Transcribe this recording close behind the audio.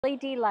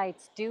LED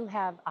lights do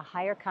have a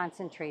higher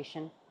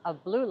concentration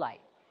of blue light,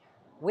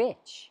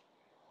 which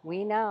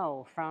we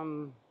know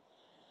from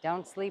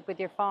don't sleep with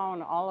your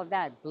phone, all of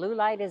that. Blue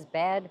light is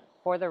bad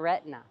for the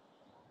retina.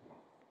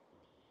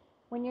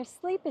 When your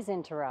sleep is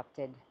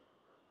interrupted,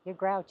 you're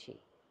grouchy,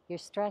 you're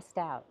stressed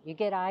out, you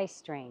get eye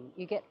strain,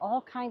 you get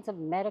all kinds of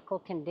medical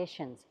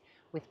conditions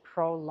with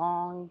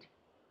prolonged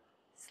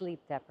sleep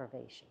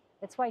deprivation.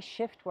 That's why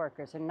shift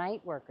workers or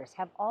night workers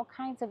have all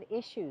kinds of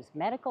issues,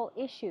 medical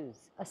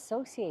issues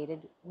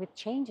associated with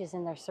changes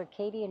in their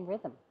circadian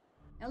rhythm.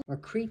 We're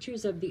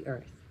creatures of the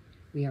earth.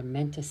 We are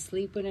meant to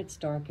sleep when it's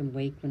dark and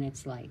wake when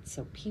it's light.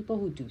 So people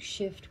who do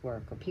shift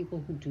work or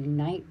people who do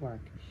night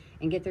work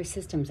and get their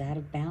systems out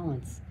of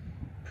balance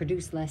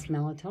produce less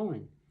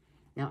melatonin.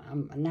 Now,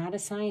 I'm not a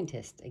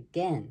scientist,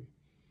 again,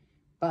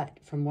 but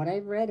from what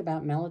I've read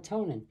about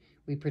melatonin,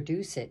 we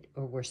produce it,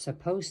 or we're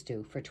supposed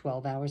to, for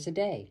 12 hours a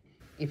day.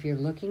 If you're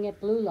looking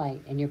at blue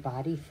light and your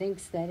body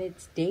thinks that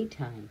it's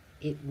daytime,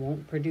 it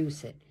won't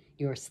produce it.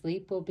 Your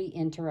sleep will be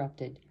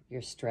interrupted.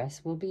 Your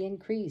stress will be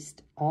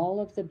increased. All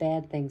of the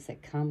bad things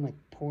that come with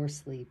poor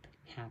sleep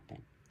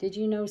happen. Did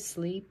you know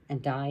sleep and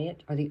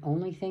diet are the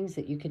only things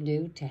that you can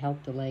do to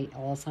help delay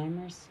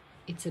Alzheimer's?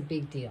 It's a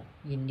big deal.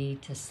 You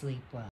need to sleep well.